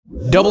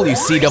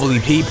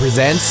WCWP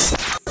presents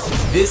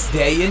This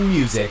Day in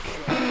Music.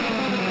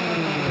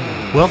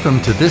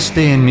 Welcome to This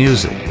Day in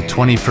Music, the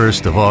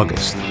 21st of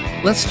August.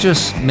 Let's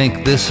just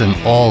make this an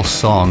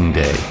all-song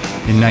day.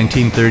 In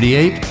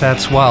 1938,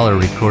 Fats Waller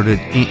recorded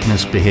Ain't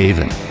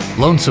Misbehavin'.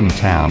 Lonesome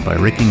Town by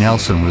Ricky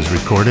Nelson was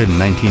recorded in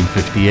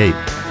 1958.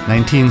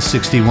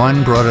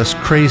 1961 brought us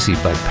Crazy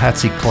by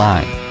Patsy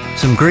Cline.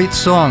 Some great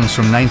songs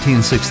from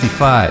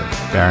 1965.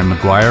 Barry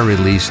McGuire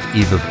released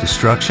Eve of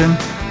Destruction.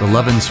 The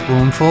Lovin'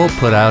 Spoonful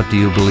put out Do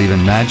You Believe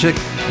in Magic?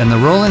 And the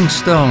Rolling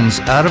Stones'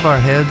 Out of Our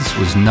Heads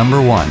was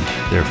number one,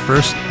 their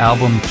first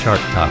album chart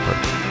topper.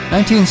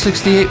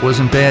 1968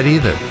 wasn't bad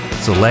either.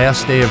 It's the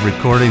last day of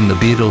recording the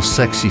Beatles'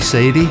 Sexy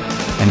Sadie,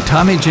 and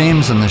Tommy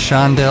James and the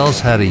Shondells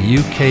had a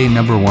UK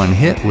number one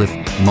hit with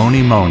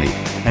Mony Mony.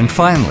 And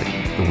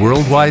finally, the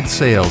worldwide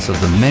sales of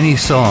the many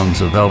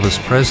songs of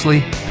Elvis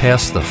Presley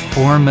passed the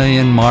 4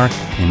 million mark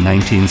in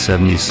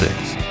 1976.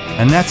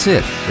 And that's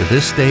it for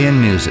This Day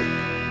in Music.